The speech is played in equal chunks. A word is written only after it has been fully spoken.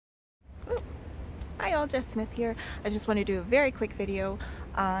Hi all, Jess Smith here. I just want to do a very quick video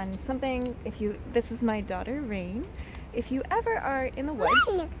on something. This is my daughter Rain. If you ever are in the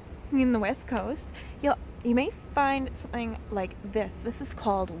woods, in the West Coast, you may find something like this. This is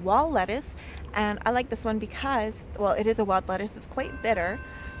called wall lettuce, and I like this one because, well, it is a wild lettuce. It's quite bitter.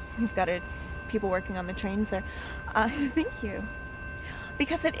 We've got people working on the trains there. Thank you.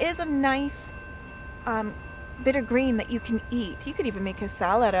 Because it is a nice bitter green that you can eat. You could even make a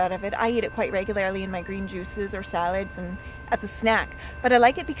salad out of it. I eat it quite regularly in my green juices or salads and as a snack. But I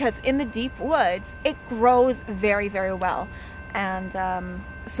like it because in the deep woods, it grows very, very well. And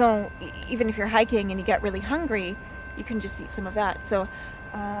so even if you're hiking and you get really hungry, you can just eat some of that. So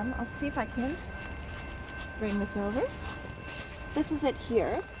I'll see if I can bring this over. This is it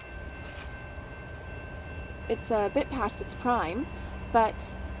here. It's a bit past its prime,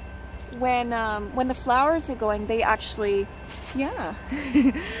 but when the flowers are going, they actually,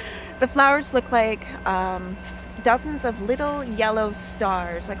 the flowers look like dozens of little yellow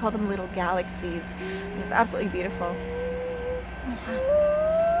stars. I call them little galaxies. And it's absolutely beautiful.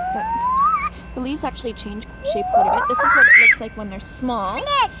 But the leaves actually change shape quite a bit. This is what it looks like when they're small,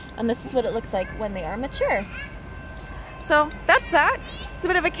 and this is what it looks like when they are mature. So that's that. It's a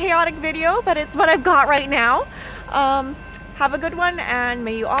bit of a chaotic video, but it's what I've got right now. Have a good one, and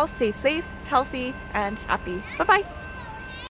may you all stay safe, healthy, and happy. Bye-bye.